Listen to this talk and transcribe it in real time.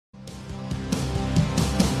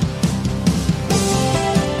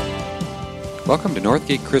Welcome to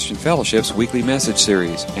Northgate Christian Fellowship's weekly message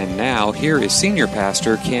series. And now, here is Senior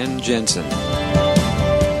Pastor Ken Jensen.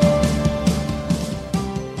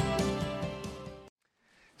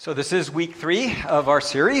 So this is week 3 of our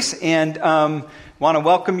series, and want to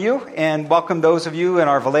welcome you and welcome those of you in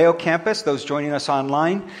our Vallejo campus, those joining us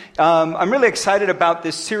online. I'm really excited about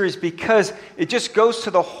this series because it just goes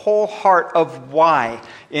to the whole heart of why.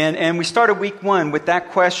 And we started week 1 with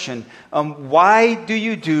that question. Why do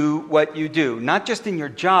you do what you do? Not just in your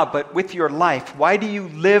job, but with your life. Why do you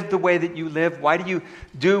live the way that you live? Why do you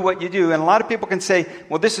do what you do? And a lot of people can say,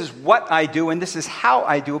 well, this is what I do and this is how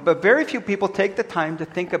I do it. But very few people take the time to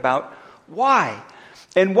think about why.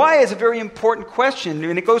 And why is a very important question.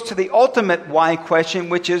 And it goes to the ultimate why question,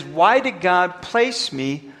 which is, why did God place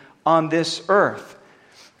me on this earth?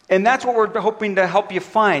 And that's what we're hoping to help you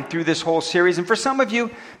find through this whole series. And for some of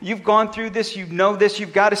you, you've gone through this, you know this,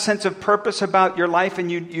 you've got a sense of purpose about your life,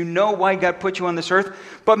 and you know why God put you on this earth.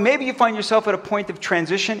 But maybe you find yourself at a point of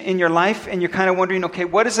transition in your life, and you're kind of wondering, okay,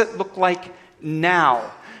 what does it look like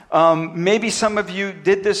now? Maybe some of you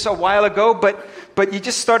did this a while ago, but you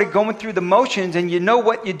just started going through the motions, and you know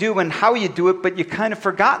what you do and how you do it, but you've kind of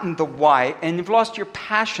forgotten the why, and you've lost your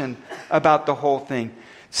passion about the whole thing.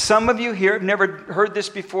 Some of you here have never heard this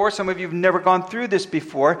before. Some of you have never gone through this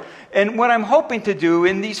before. And what I'm hoping to do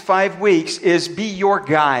in these 5 weeks is be your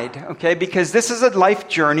guide, okay? Because this is a life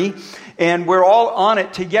journey, and we're all on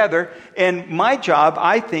it together. And my job,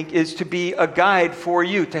 I think, is to be a guide for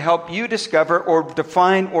you, to help you discover or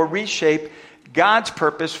define or reshape God's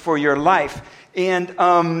purpose for your life. And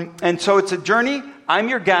so it's a journey. I'm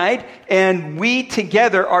your guide, and we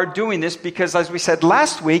together are doing this because, as we said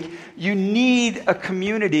last week, you need a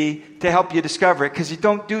community to help you discover it, because you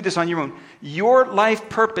don't do this on your own. Your life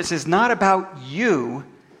purpose is not about you.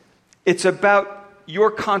 It's about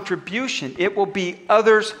your contribution. It will be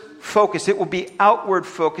others focused. It will be outward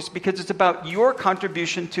focused because it's about your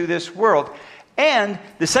contribution to this world. And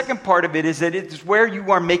the second part of it is that it's where you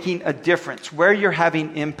are making a difference, where you're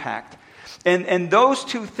having impact. And those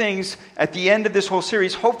two things, at the end of this whole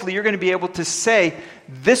series, hopefully you're going to be able to say,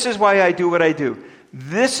 this is why I do what I do.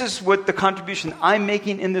 This is what the contribution I'm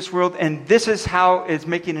making in this world, and this is how it's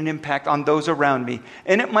making an impact on those around me.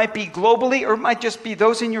 And it might be globally, or it might just be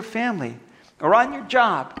those in your family, or on your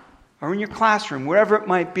job, or in your classroom, wherever it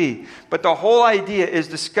might be. But the whole idea is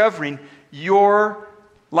discovering your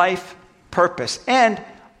life purpose. And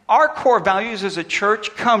our core values as a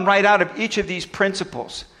church come right out of each of these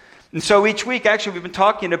principles. And so each week, actually, we've been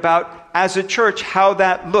talking about, as a church, how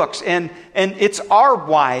that looks. And it's our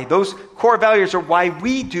why. Those core values are why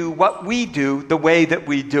we do what we do the way that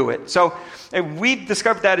we do it. So we've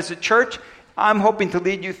discovered that as a church. I'm hoping to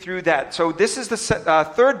lead you through that. So this is the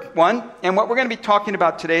third one. And what we're going to be talking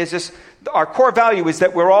about today is this. Our core value is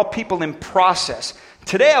that we're all people in process.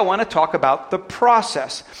 Today, I want to talk about the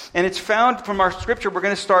process. And it's found from our scripture. We're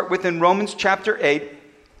going to start with in Romans chapter 8.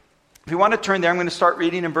 If you want to turn there, I'm going to start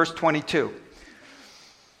reading in verse 22.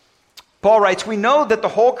 Paul writes, "We know that the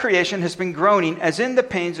whole creation has been groaning as in the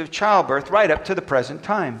pains of childbirth right up to the present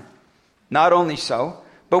time. Not only so,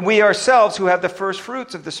 but we ourselves who have the first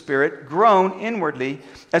fruits of the Spirit groan inwardly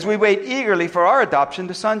as we wait eagerly for our adoption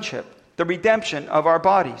to sonship, the redemption of our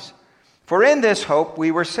bodies. For in this hope we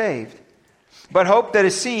were saved. But hope that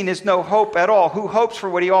is seen is no hope at all. Who hopes for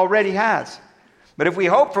what he already has? But if we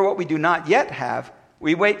hope for what we do not yet have,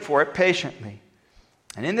 we wait for it patiently.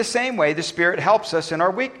 And in the same way, the Spirit helps us in our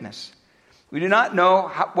weakness. We do not know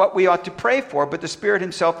what we ought to pray for, but the Spirit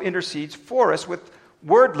himself intercedes for us with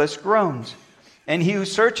wordless groans. And he who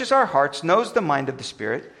searches our hearts knows the mind of the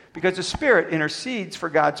Spirit, because the Spirit intercedes for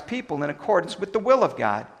God's people in accordance with the will of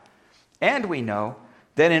God. And we know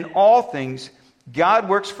that in all things God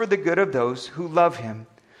works for the good of those who love him,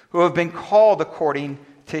 who have been called according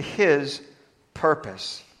to his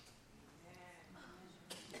purpose."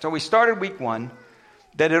 So we started week 1,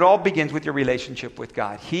 that it all begins with your relationship with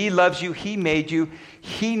God. He loves you. He made you.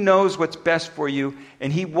 He knows what's best for you,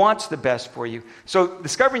 and he wants the best for you. So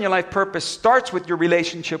discovering your life purpose starts with your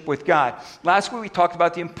relationship with God. Last week we talked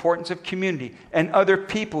about the importance of community and other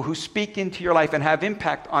people who speak into your life and have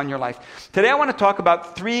impact on your life. Today I want to talk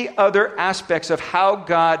about 3 other aspects of how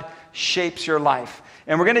God shapes your life.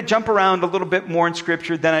 And we're going to jump around a little bit more in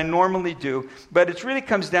Scripture than I normally do. But it really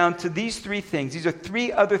comes down to these 3 things. These are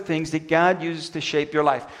 3 other things that God uses to shape your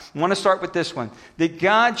life. I want to start with this one. That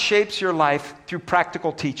God shapes your life through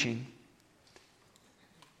practical teaching.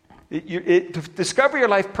 To discover your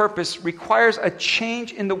life purpose requires a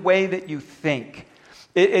change in the way that you think.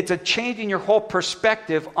 It's a change in your whole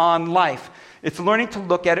perspective on life. It's learning to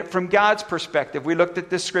look at it from God's perspective. We looked at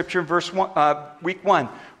this scripture in week 1.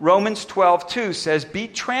 Romans 12:2 says, be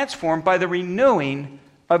transformed by the renewing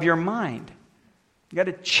of your mind. You got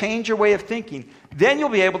to change your way of thinking. Then you'll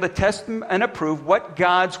be able to test and approve what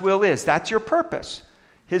God's will is. That's your purpose.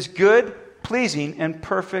 His good, pleasing, and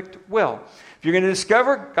perfect will. If you're going to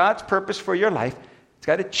discover God's purpose for your life, it's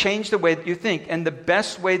got to change the way that you think. And the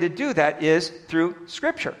best way to do that is through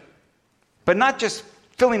Scripture. But not just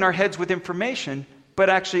filling our heads with information, but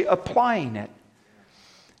actually applying it.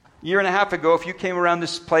 A year and a half ago, if you came around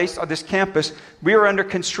this place, or this campus, we were under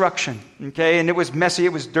construction, okay? And it was messy,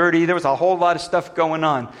 it was dirty, there was a whole lot of stuff going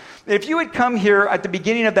on. If you had come here at the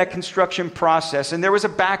beginning of that construction process, and there was a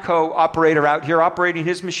backhoe operator out here operating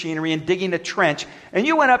his machinery and digging a trench, and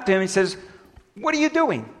you went up to him and says, what are you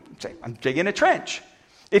doing? He'd say, I'm digging a trench.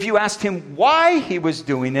 If you asked him why he was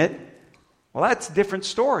doing it, well, that's a different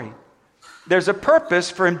story. There's a purpose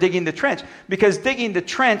for him digging the trench, because digging the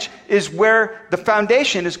trench is where the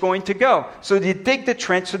foundation is going to go. So you dig the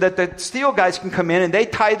trench so that the steel guys can come in and they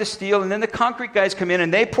tie the steel, and then the concrete guys come in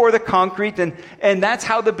and they pour the concrete, and that's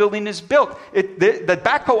how the building is built. The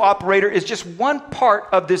backhoe operator is just one part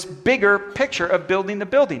of this bigger picture of building the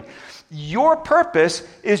building. Your purpose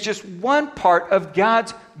is just one part of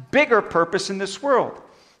God's bigger purpose in this world.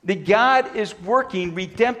 That God is working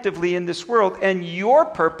redemptively in this world, and your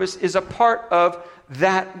purpose is a part of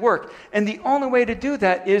that work. And the only way to do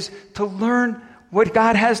that is to learn what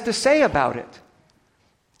God has to say about it.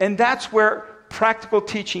 And that's where practical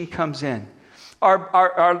teaching comes in.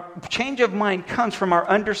 Our change of mind comes from our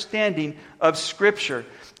understanding of Scripture,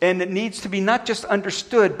 and it needs to be not just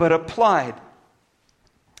understood, but applied.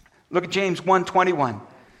 Look at James 1:21.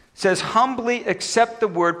 It says, humbly accept the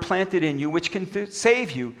word planted in you, which can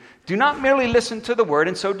save you. Do not merely listen to the word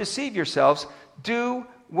and so deceive yourselves. Do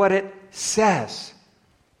what it says.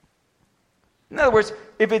 In other words,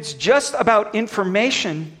 if it's just about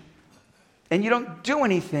information and you don't do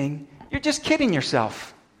anything, you're just kidding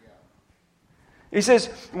yourself. He says,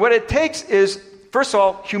 what it takes is, first of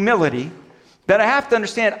all, humility. That I have to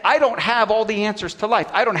understand I don't have all the answers to life.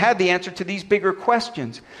 I don't have the answer to these bigger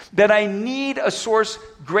questions. That I need a source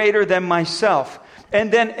greater than myself.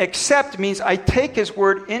 And then accept means I take His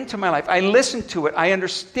word into my life. I listen to it. I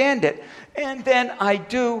understand it. And then I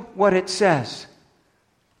do what it says.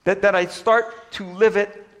 That I start to live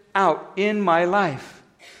it out in my life.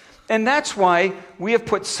 And that's why we have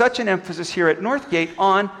put such an emphasis here at Northgate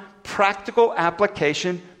on practical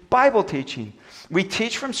application Bible teaching. We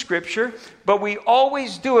teach from Scripture, but we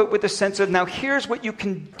always do it with a sense of, now here's what you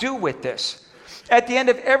can do with this. At the end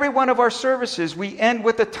of every one of our services, we end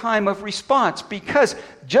with a time of response, because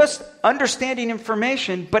just understanding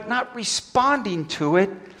information but not responding to it,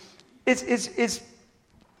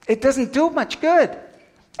 it doesn't do much good.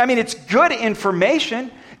 I mean, it's good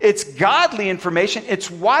information, it's godly information,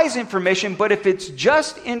 it's wise information, but if it's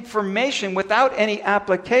just information without any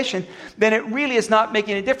application, then it really is not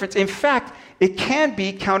making a difference. In fact, it can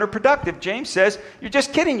be counterproductive. James says, you're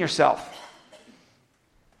just kidding yourself.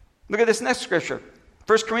 Look at this next scripture.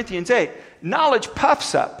 1 Corinthians 8. Knowledge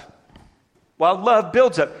puffs up, while love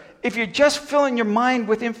builds up. If you're just filling your mind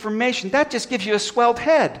with information, that just gives you a swelled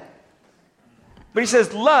head. But he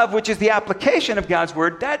says love, which is the application of God's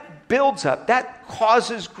word, that builds up. That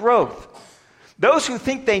causes growth. Those who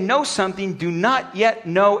think they know something do not yet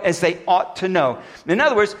know as they ought to know. In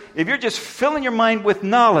other words, if you're just filling your mind with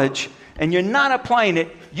knowledge and you're not applying it,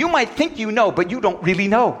 you might think you know, but you don't really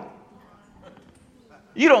know.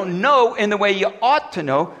 You don't know in the way you ought to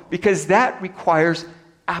know, because that requires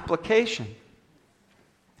application.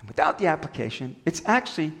 And without the application, it's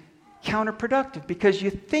actually counterproductive, because you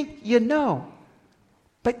think you know,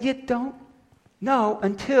 but you don't know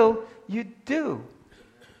until you do.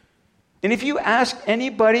 And if you ask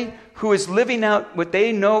anybody who is living out what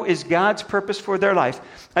they know is God's purpose for their life,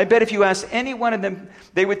 I bet if you ask any one of them,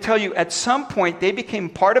 they would tell you at some point they became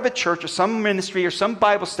part of a church or some ministry or some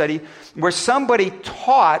Bible study where somebody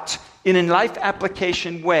taught in a life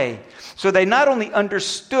application way. So they not only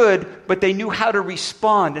understood, but they knew how to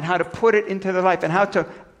respond and how to put it into their life and how to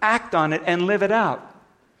act on it and live it out.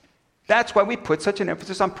 That's why we put such an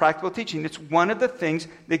emphasis on practical teaching. It's one of the things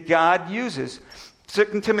that God uses.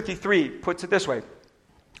 2 Timothy 3 puts it this way.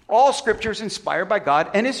 All Scripture is inspired by God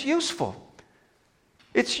and is useful.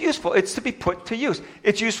 It's useful. It's to be put to use.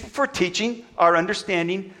 It's useful for teaching our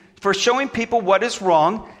understanding, for showing people what is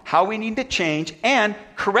wrong, how we need to change, and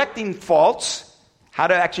correcting faults, how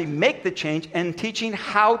to actually make the change, and teaching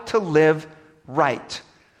how to live right.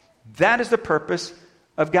 That is the purpose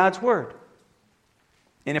of God's Word.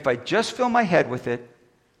 And if I just fill my head with it,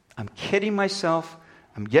 I'm kidding myself.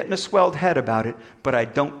 I'm getting a swelled head about it, but I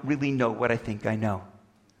don't really know what I think I know.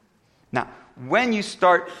 Now, when you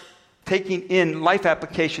start taking in life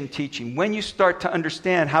application teaching, when you start to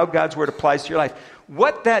understand how God's Word applies to your life,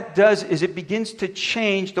 what that does is it begins to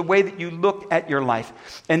change the way that you look at your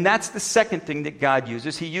life. And that's the second thing that God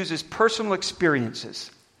uses. He uses personal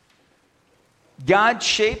experiences. God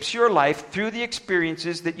shapes your life through the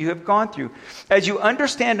experiences that you have gone through. As you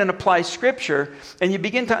understand and apply Scripture, and you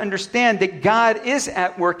begin to understand that God is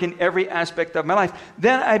at work in every aspect of my life,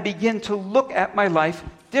 then I begin to look at my life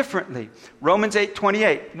differently. Romans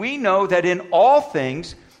 8:28. We know that in all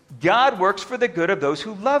things, God works for the good of those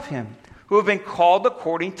who love Him, who have been called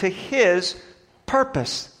according to His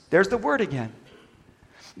purpose. There's the word again.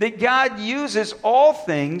 That God uses all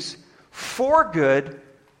things for good,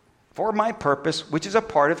 for my purpose, which is a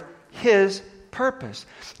part of His purpose.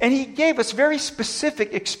 And He gave us very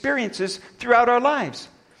specific experiences throughout our lives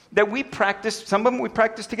that we practice. Some of them we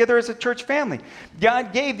practice together as a church family.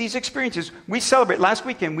 God gave these experiences. We celebrate. Last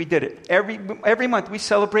weekend we did it. Every month we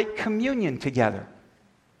celebrate communion together.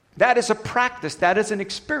 That is a practice. That is an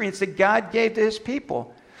experience that God gave to His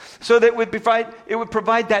people. So that it would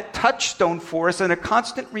provide that touchstone for us and a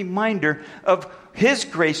constant reminder of His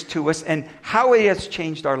grace to us and how He has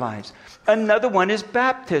changed our lives. Another one is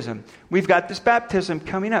baptism. We've got this baptism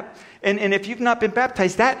coming up. And if you've not been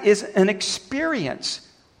baptized, that is an experience.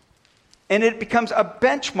 And it becomes a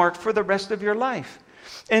benchmark for the rest of your life.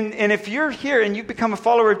 And if you're here and you become a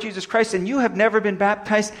follower of Jesus Christ and you have never been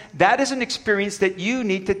baptized, that is an experience that you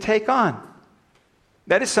need to take on.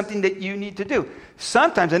 That is something that you need to do.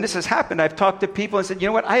 Sometimes, and this has happened, I've talked to people and said, you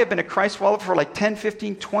know what, I have been a Christ follower for like 10,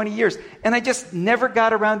 15, 20 years, and I just never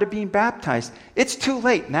got around to being baptized. It's too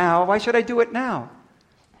late now. Why should I do it now?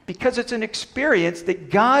 Because it's an experience that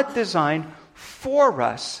God designed for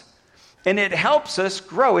us, and it helps us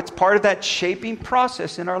grow. It's part of that shaping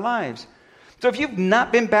process in our lives. So if you've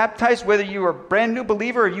not been baptized, whether you're a brand new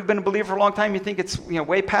believer or you've been a believer for a long time, you think it's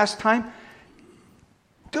way past time,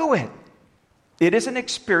 do it. It is an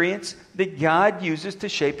experience that God uses to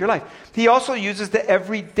shape your life. He also uses the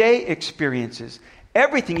everyday experiences.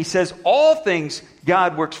 Everything, He says, all things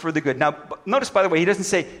God works for the good. Now, notice, by the way, He doesn't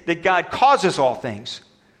say that God causes all things.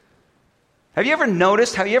 Have you ever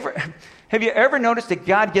noticed, have you ever noticed that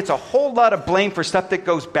God gets a whole lot of blame for stuff that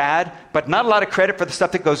goes bad, but not a lot of credit for the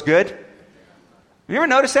stuff that goes good? Have you ever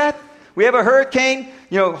noticed that? We have a hurricane,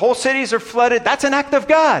 whole cities are flooded. That's an act of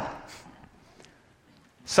God.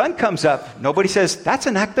 Sun comes up. Nobody says, that's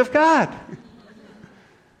an act of God.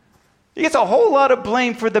 He gets a whole lot of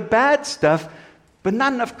blame for the bad stuff, but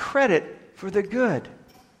not enough credit for the good.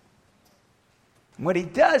 And what He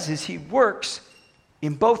does is He works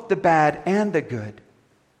in both the bad and the good.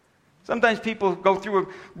 Sometimes people go through a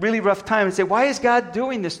really rough time and say, why is God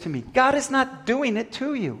doing this to me? God is not doing it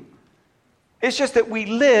to you. It's just that we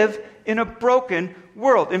live in a broken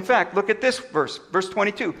world. In fact, look at this verse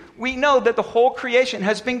 22. We know that the whole creation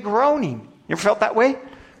has been groaning. You ever felt that way?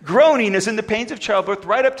 Groaning is in the pains of childbirth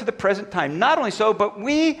right up to the present time. Not only so, but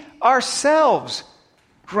we ourselves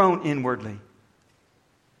groan inwardly.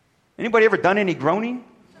 Anybody ever done any groaning?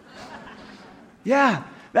 Yeah.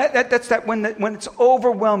 That's that when it's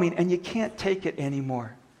overwhelming and you can't take it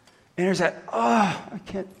anymore. And there's that, I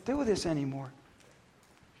can't do this anymore.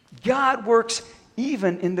 God works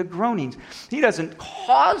even in the groanings. He doesn't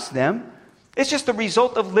cause them. It's just the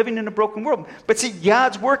result of living in a broken world. But see,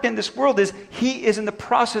 God's work in this world is He is in the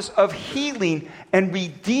process of healing and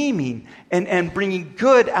redeeming and bringing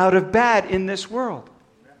good out of bad in this world.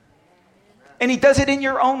 And He does it in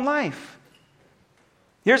your own life.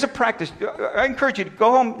 Here's a practice. I encourage you to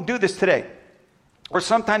go home and do this today or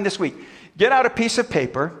sometime this week. Get out a piece of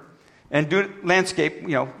paper and do landscape,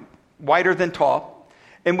 wider than tall.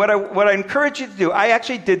 And what I encourage you to do, I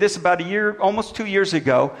actually did this about a year, almost 2 years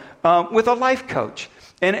ago, with a life coach.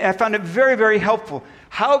 And I found it very, very helpful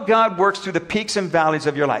how God works through the peaks and valleys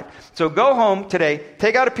of your life. So go home today,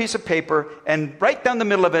 take out a piece of paper, and write down the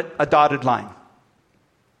middle of it a dotted line.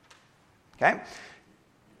 Okay?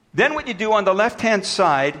 Then what you do on the left-hand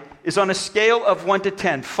side is on a scale of 1 to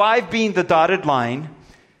 10, 5 being the dotted line,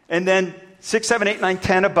 and then 6, 7, 8, 9,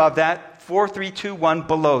 10 above that, 4, 3, 2, 1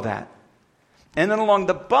 below that. And then along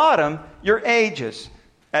the bottom, your ages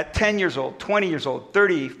at 10 years old, 20 years old,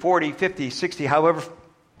 30, 40, 50, 60, however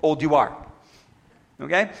old you are.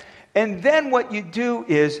 Okay? And then what you do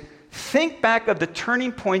is think back of the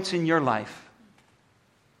turning points in your life.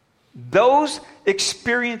 Those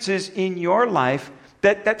experiences in your life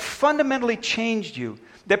that fundamentally changed you,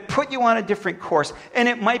 that put you on a different course. And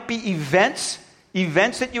it might be events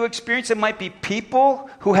events that you experienced. It might be people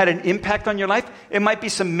who had an impact on your life. It might be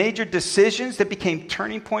some major decisions that became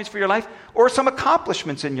turning points for your life, or some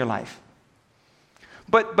accomplishments in your life.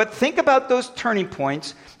 But think about those turning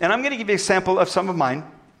points, and I'm going to give you an example of some of mine.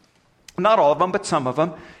 Not all of them, but some of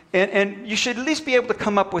them. And you should at least be able to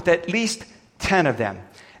come up with at least 10 of them.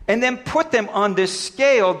 And then put them on this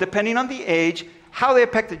scale, depending on the age, how they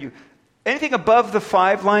affected you. Anything above the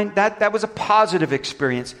 5 line, that was a positive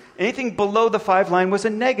experience. Anything below the 5 line was a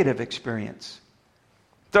negative experience.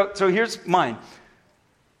 So here's mine.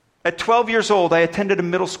 At 12 years old, I attended a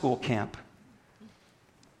middle school camp.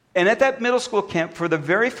 And at that middle school camp, for the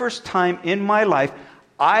very first time in my life,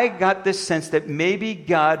 I got this sense that maybe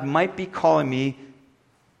God might be calling me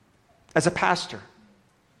as a pastor.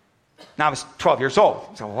 Now, I was 12 years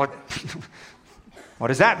old, so what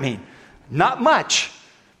does that mean? Not much.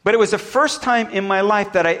 But it was the first time in my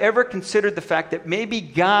life that I ever considered the fact that maybe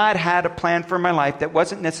God had a plan for my life that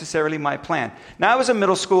wasn't necessarily my plan. Now, I was a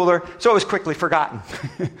middle schooler, so it was quickly forgotten.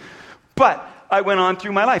 But I went on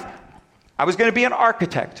through my life. I was going to be an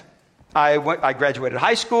architect. I graduated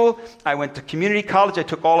high school. I went to community college. I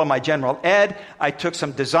took all of my general ed. I took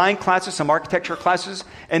some design classes, some architecture classes.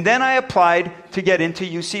 And then I applied to get into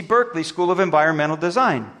UC Berkeley School of Environmental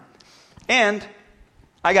Design. And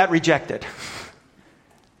I got rejected.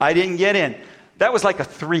 I didn't get in. That was like a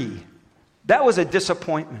 3. That was a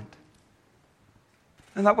disappointment.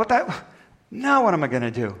 And I thought, now what am I going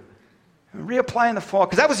to do? Reapply in the fall.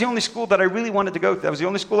 Because that was the only school that I really wanted to go to. That was the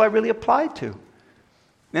only school I really applied to.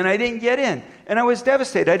 And I didn't get in. And I was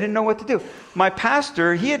devastated. I didn't know what to do. My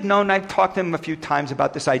pastor, he had known, I'd talked to him a few times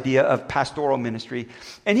about this idea of pastoral ministry.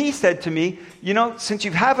 And he said to me, since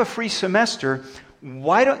you have a free semester,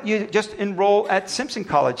 why don't you just enroll at Simpson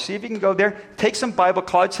College? See if you can go there, take some Bible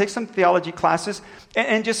college, take some theology classes,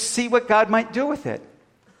 and just see what God might do with it.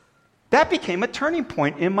 That became a turning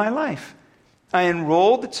point in my life. I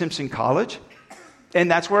enrolled at Simpson College, and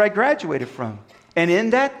that's where I graduated from. And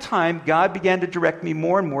in that time, God began to direct me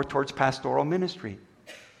more and more towards pastoral ministry.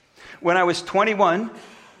 When I was 21,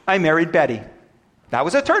 I married Betty. That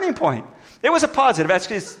was a turning point. It was a positive.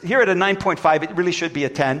 Here at a 9.5, it really should be a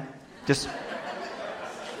 10.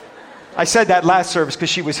 I said that last service because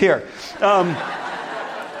she was here. But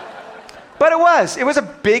it was a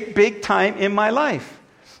big, big time in my life.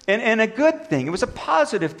 And a good thing. It was a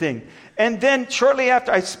positive thing. And then shortly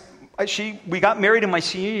after, we got married in my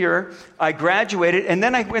senior year. I graduated, and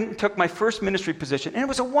then I went and took my first ministry position. And it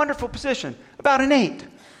was a wonderful position, about an 8.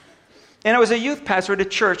 And I was a youth pastor at a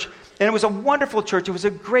church, and it was a wonderful church. It was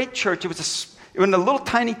a great church. It was in a little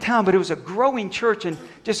tiny town, but it was a growing church, and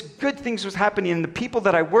just good things was happening. And the people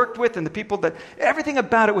that I worked with and everything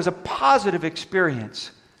about it was a positive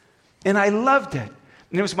experience. And I loved it.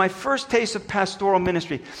 And it was my first taste of pastoral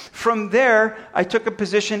ministry. From there, I took a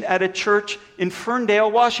position at a church in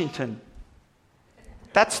Ferndale, Washington.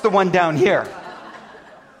 That's the one down here.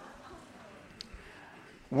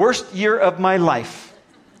 Worst year of my life.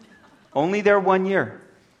 Only there 1 year.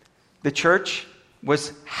 The church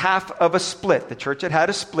was half of a split. The church had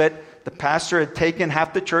a split. The pastor had taken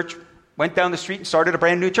half the church, went down the street and started a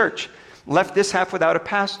brand new church. Left this half without a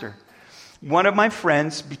pastor. One of my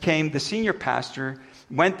friends became the senior pastor,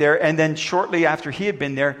 went there, and then shortly after he had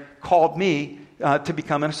been there, called me to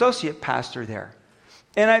become an associate pastor there.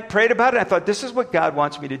 And I prayed about it. I thought, this is what God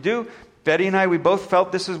wants me to do. Betty and I, we both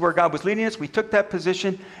felt this is where God was leading us. We took that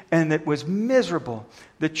position, and it was miserable.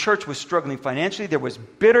 The church was struggling financially. There was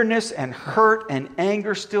bitterness and hurt and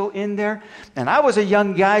anger still in there. And I was a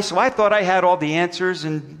young guy, so I thought I had all the answers,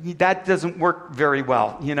 and that doesn't work very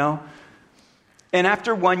well, And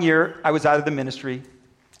after 1 year, I was out of the ministry,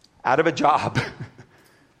 out of a job.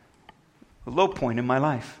 A low point in my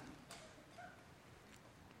life.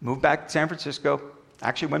 Moved back to San Francisco.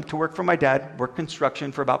 Actually went to work for my dad, worked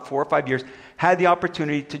construction for about 4 or 5 years. Had the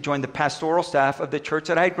opportunity to join the pastoral staff of the church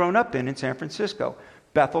that I had grown up in San Francisco,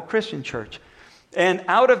 Bethel Christian Church. And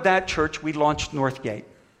out of that church, we launched Northgate.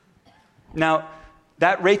 Now,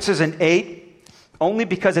 that rates as an 8, only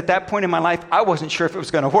because at that point in my life, I wasn't sure if it was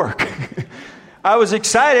going to work. I was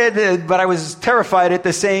excited, but I was terrified at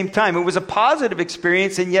the same time. It was a positive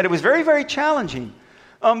experience, and yet it was very, very challenging.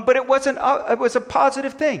 But it was a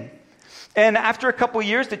positive thing. And after a couple of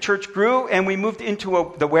years, the church grew, and we moved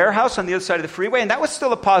into the warehouse on the other side of the freeway, and that was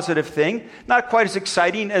still a positive thing. Not quite as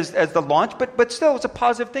exciting as the launch, but still it was a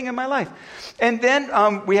positive thing in my life. And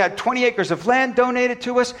then we had 20 acres of land donated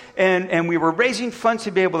to us, and we were raising funds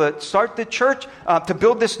to be able to start the church, to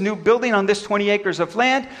build this new building on this 20 acres of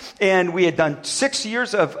land. And we had done 6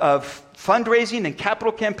 years of fundraising and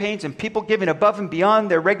capital campaigns and people giving above and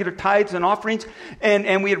beyond their regular tithes and offerings.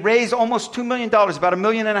 And we had raised almost $2 million, about $1.5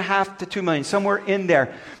 million to $2 million, somewhere in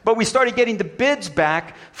there. But we started getting the bids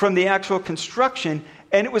back from the actual construction,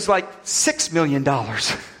 and it was like $6 million.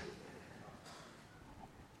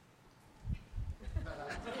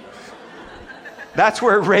 That's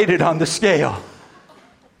where it rated on the scale.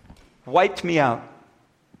 Wiped me out.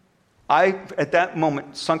 I, at that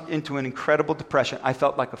moment, sunk into an incredible depression. I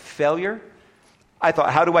felt like a failure. I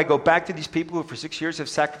thought, how do I go back to these people who for 6 years have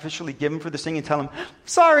sacrificially given for this thing and tell them,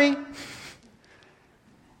 sorry?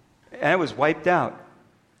 And I was wiped out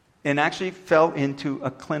and actually fell into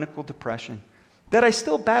a clinical depression that I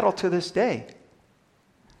still battle to this day.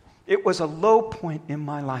 It was a low point in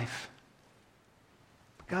my life.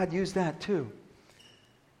 God used that too.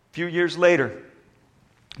 A few years later,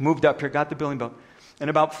 moved up here, got the building built. And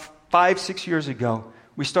about 5-6 years ago,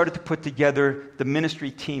 we started to put together the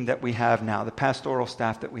ministry team that we have now, the pastoral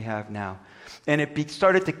staff that we have now. And it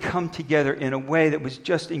started to come together in a way that was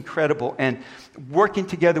just incredible. And working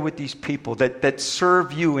together with these people that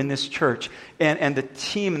serve you in this church, and the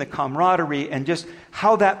team and the camaraderie, and just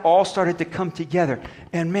how that all started to come together.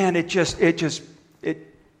 And man, it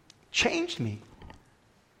changed me.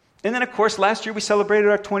 And then, of course, last year we celebrated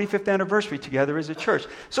our 25th anniversary together as a church.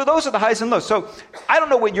 So those are the highs and lows. So I don't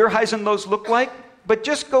know what your highs and lows look like, but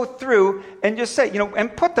just go through and just say,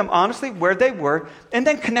 and put them honestly where they were, and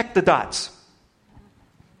then connect the dots.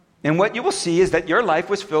 And what you will see is that your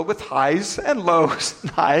life was filled with highs and lows,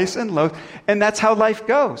 highs and lows, and that's how life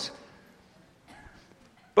goes.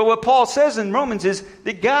 But what Paul says in Romans is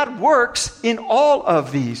that God works in all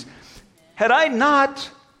of these. Had I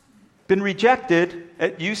not been rejected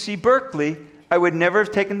at UC Berkeley, I would never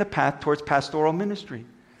have taken the path towards pastoral ministry.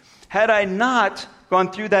 Had I not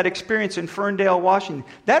gone through that experience in Ferndale, Washington,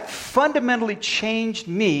 that fundamentally changed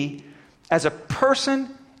me as a person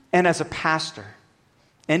and as a pastor.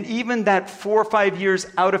 And even that 4 or 5 years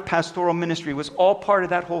out of pastoral ministry was all part of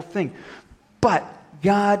that whole thing. But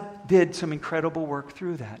God did some incredible work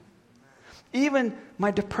through that. Even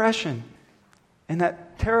my depression and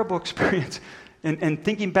that terrible experience, and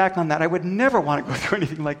thinking back on that, I would never want to go through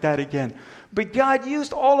anything like that again. But God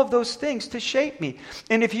used all of those things to shape me.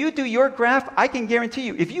 And if you do your graph, I can guarantee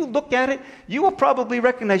you, if you look at it, you will probably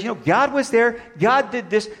recognize, God was there, God did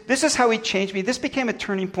this, this is how He changed me, this became a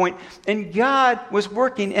turning point, and God was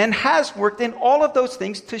working and has worked in all of those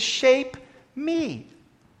things to shape me.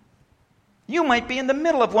 You might be in the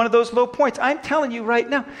middle of one of those low points. I'm telling you right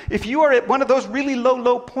now, if you are at one of those really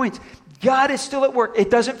low points, God is still at work. It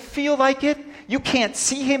doesn't feel like it. You can't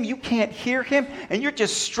see Him. You can't hear Him. And you're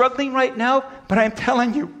just struggling right now. But I'm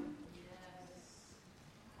telling you,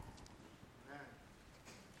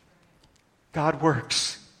 God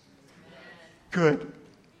works. Good.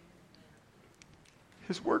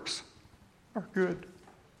 His works are good.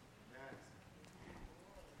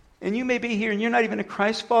 And you may be here and you're not even a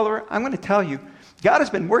Christ follower. I'm going to tell you, God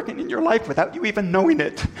has been working in your life without you even knowing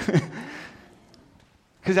it.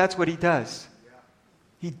 Because that's what He does.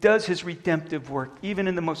 He does His redemptive work, even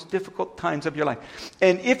in the most difficult times of your life.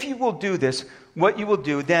 And if you will do this, what you will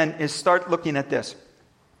do then is start looking at this.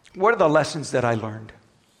 What are the lessons that I learned?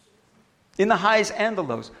 In the highs and the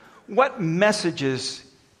lows. What messages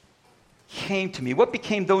came to me? What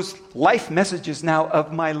became those life messages now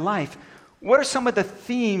of my life? What are some of the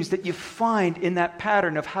themes that you find in that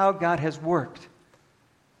pattern of how God has worked?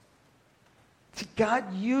 See,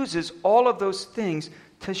 God uses all of those things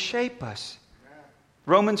to shape us.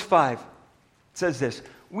 Romans 5 says this: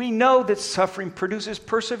 we know that suffering produces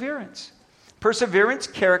perseverance. Perseverance,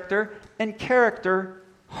 character, and character,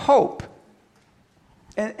 hope.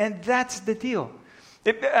 And that's the deal.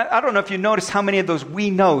 I don't know if you noticed how many of those we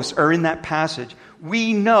knows are in that passage.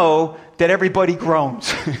 We know that everybody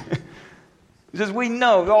groans. It says we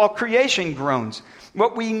know, all creation groans.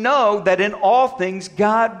 What we know that in all things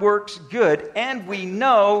God works good, and we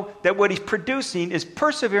know that what He's producing is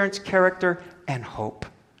perseverance, character, and hope.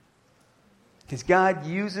 Because God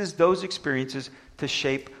uses those experiences to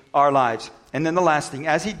shape our lives. And then the last thing,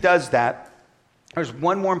 as He does that, there's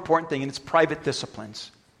one more important thing, and it's private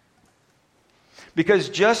disciplines. Because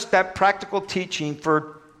just that practical teaching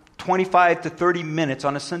for 25 to 30 minutes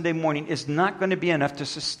on a Sunday morning is not going to be enough to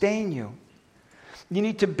sustain you. You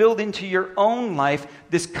need to build into your own life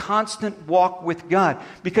this constant walk with God,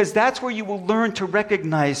 because that's where you will learn to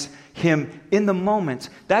recognize Him in the moments.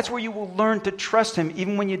 That's where you will learn to trust Him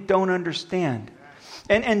even when you don't understand.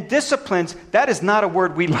 And disciplines, that is not a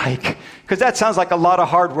word we like, because that sounds like a lot of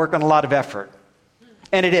hard work and a lot of effort.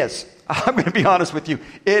 And it is. I'm going to be honest with you.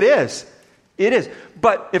 It is. It is.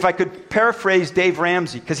 But if I could paraphrase Dave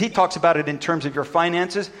Ramsey, because he talks about it in terms of your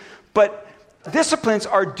finances, but disciplines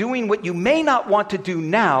are doing what you may not want to do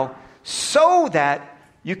now so that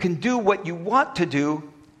you can do what you want to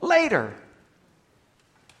do later.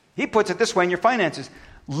 He puts it this way in your finances.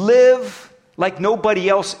 Live like nobody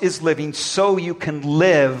else is living so you can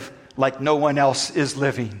live like no one else is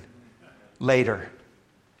living later.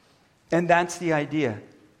 And that's the idea.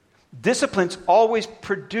 Disciplines always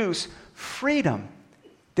produce freedom.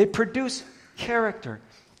 They produce character.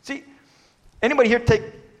 See, anybody here take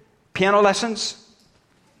piano lessons?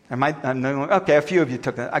 Okay, a few of you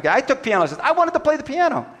took that. Okay, I took piano lessons. I wanted to play the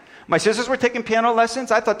piano. My sisters were taking piano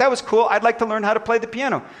lessons. I thought that was cool. I'd like to learn how to play the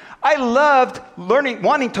piano. I loved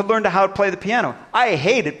wanting to learn how to play the piano. I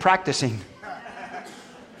hated practicing.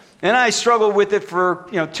 And I struggled with it for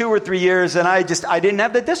 2 or 3 years, and I didn't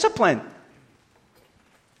have the discipline.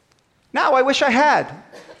 Now I wish I had.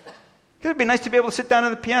 It would be nice to be able to sit down at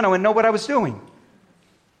the piano and know what I was doing.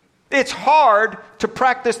 It's hard to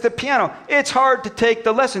practice the piano. It's hard to take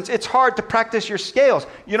the lessons. It's hard to practice your scales.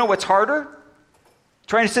 You know what's harder?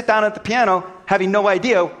 Trying to sit down at the piano, having no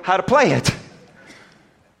idea how to play it.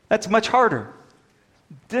 That's much harder.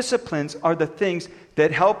 Disciplines are the things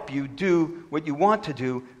that help you do what you want to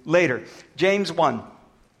do later. James 1.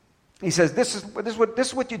 He says, this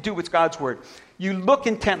is what you do with God's word. You look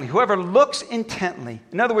intently. Whoever looks intently.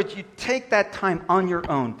 In other words, you take that time on your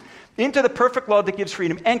own into the perfect law that gives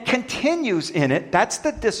freedom and continues in it. That's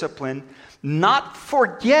the discipline. Not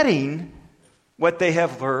forgetting what they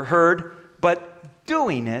have heard, but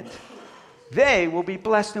doing it. They will be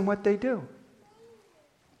blessed in what they do.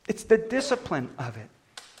 It's the discipline of it.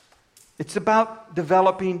 It's about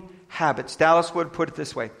developing habits. Dallas Wood put it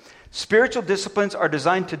this way. Spiritual disciplines are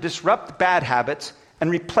designed to disrupt bad habits and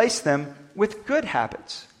replace them with good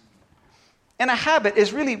habits. And a habit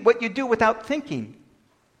is really what you do without thinking.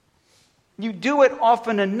 You do it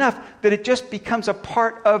often enough that it just becomes a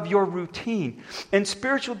part of your routine. And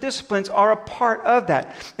spiritual disciplines are a part of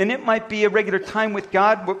that. And it might be a regular time with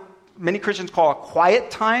God, what many Christians call a quiet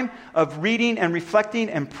time of reading and reflecting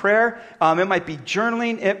and prayer. It might be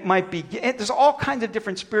journaling. There's all kinds of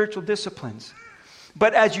different spiritual disciplines.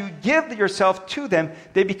 But as you give yourself to them,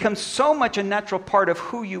 they become so much a natural part of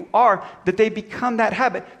who you are that they become that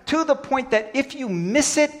habit to the point that if you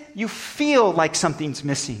miss it, you feel like something's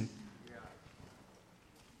missing.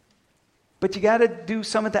 But you got to do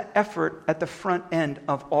some of the effort at the front end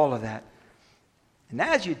of all of that. And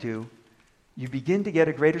as you do, you begin to get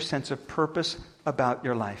a greater sense of purpose about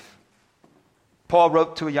your life. Paul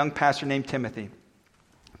wrote to a young pastor named Timothy,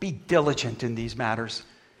 be diligent in these matters.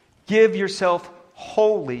 Give yourself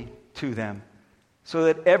wholly to them so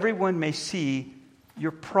that everyone may see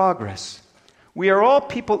your progress. We are all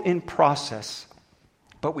people in process,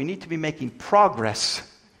 but we need to be making progress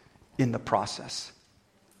in the process.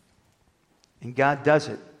 And God does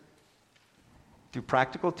it through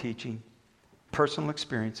practical teaching, personal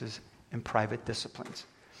experiences, and private disciplines.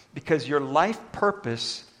 Because your life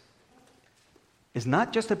purpose is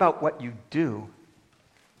not just about what you do,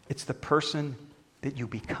 it's the person that you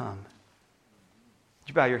become. Would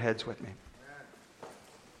you bow your heads with me?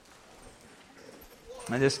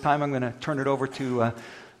 And this time I'm going to turn it over to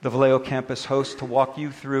the Vallejo campus host to walk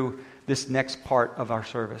you through this next part of our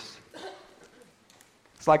service.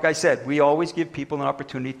 It's like I said, we always give people an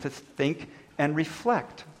opportunity to think and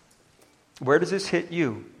reflect. Where does this hit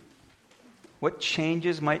you? What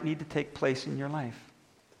changes might need to take place in your life?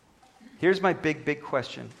 Here's my big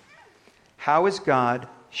question. How is God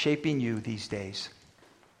shaping you these days?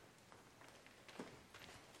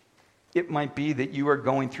 It might be that you are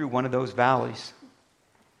going through one of those valleys.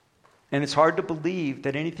 And it's hard to believe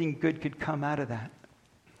that anything good could come out of that.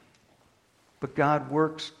 But God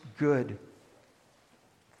works good.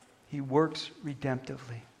 He works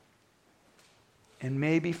redemptively. And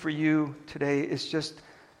maybe for you today, it's just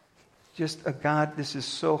a God, this is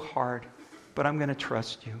so hard, but I'm going to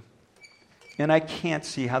trust you. And I can't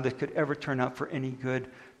see how this could ever turn out for any good,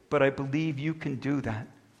 but I believe you can do that.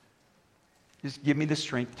 Just give me the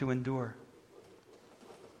strength to endure.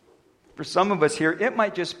 For some of us here, it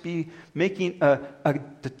might just be making a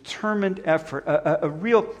determined effort, a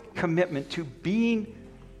real commitment to being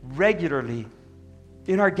regularly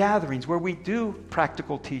in our gatherings where we do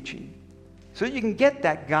practical teaching so that you can get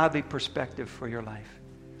that godly perspective for your life.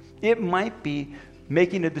 It might be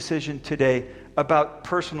making a decision today about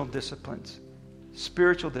personal disciplines,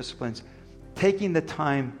 spiritual disciplines, taking the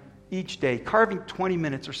time each day, carving 20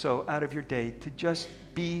 minutes or so out of your day to just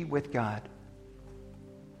be with God.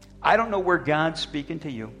 I don't know where God's speaking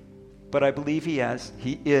to you, but I believe He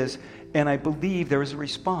is, and I believe there is a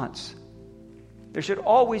response. There should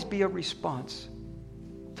always be a response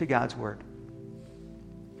to God's word.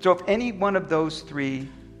 So if any one of those three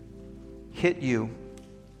hit you,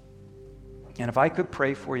 and if I could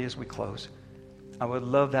pray for you as we close, I would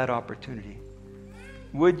love that opportunity.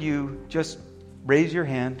 Would you just raise your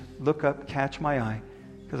hand, look up, catch my eye,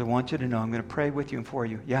 because I want you to know I'm going to pray with you and for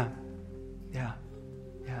you. Yeah, yeah,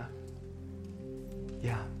 yeah,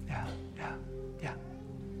 yeah, yeah, yeah, yeah,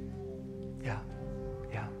 yeah,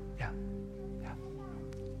 yeah, yeah, yeah.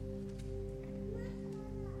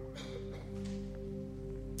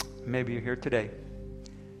 Maybe you're here today,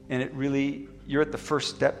 and you're at the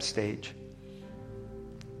first step stage.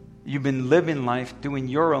 You've been living life, doing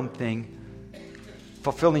your own thing,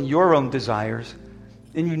 fulfilling your own desires,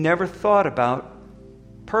 and you never thought about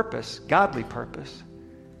purpose, godly purpose.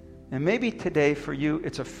 And maybe today for you,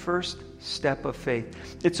 it's a first step of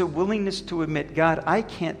faith. It's a willingness to admit, God, I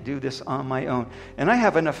can't do this on my own. And I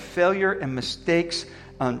have enough failure and mistakes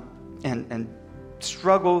and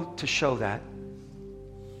struggle to show that.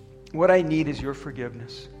 What I need is your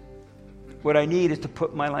forgiveness. What I need is to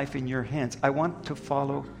put my life in your hands. I want to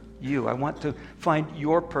follow you. I want to find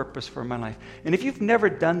your purpose for my life. And if you've never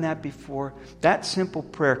done that before, that simple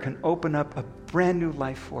prayer can open up a brand new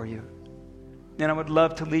life for you. And I would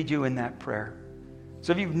love to lead you in that prayer.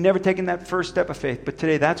 So if you've never taken that first step of faith, but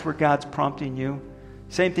today that's where God's prompting you,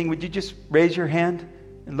 same thing, would you just raise your hand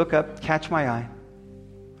and look up, catch my eye,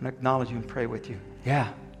 and acknowledge you and pray with you?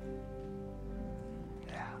 Yeah.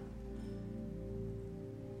 Yeah.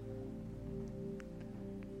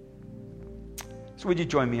 So would you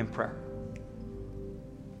join me in prayer?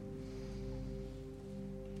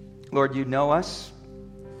 Lord, you know us.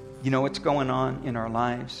 You know what's going on in our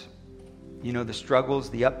lives. You know the struggles,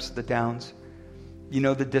 the ups, the downs. You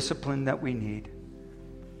know the discipline that we need.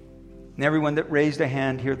 And everyone that raised a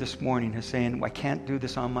hand here this morning is saying, I can't do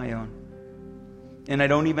this on my own. And I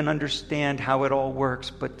don't even understand how it all works.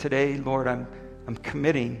 But today, Lord, I'm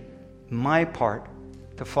committing my part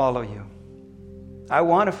to follow you. I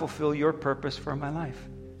want to fulfill your purpose for my life.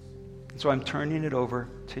 And so I'm turning it over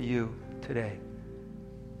to you today.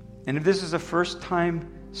 And if this is a first time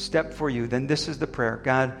step for you, then this is the prayer.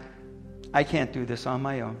 God, I can't do this on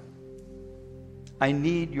my own. I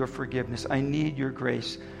need your forgiveness. I need your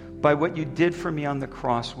grace. By what you did for me on the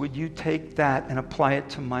cross, would you take that and apply it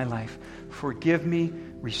to my life? Forgive me,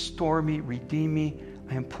 restore me, redeem me.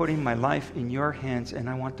 I am putting my life in your hands, and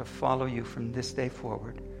I want to follow you from this day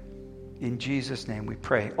forward. In Jesus' name we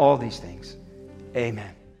pray all these things.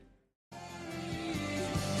 Amen.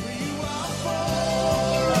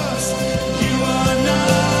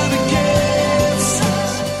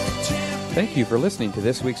 Thank you for listening to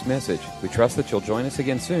this week's message. We trust that you'll join us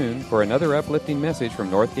again soon for another uplifting message from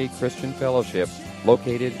Northgate Christian Fellowship,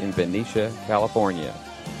 located in Benicia, California.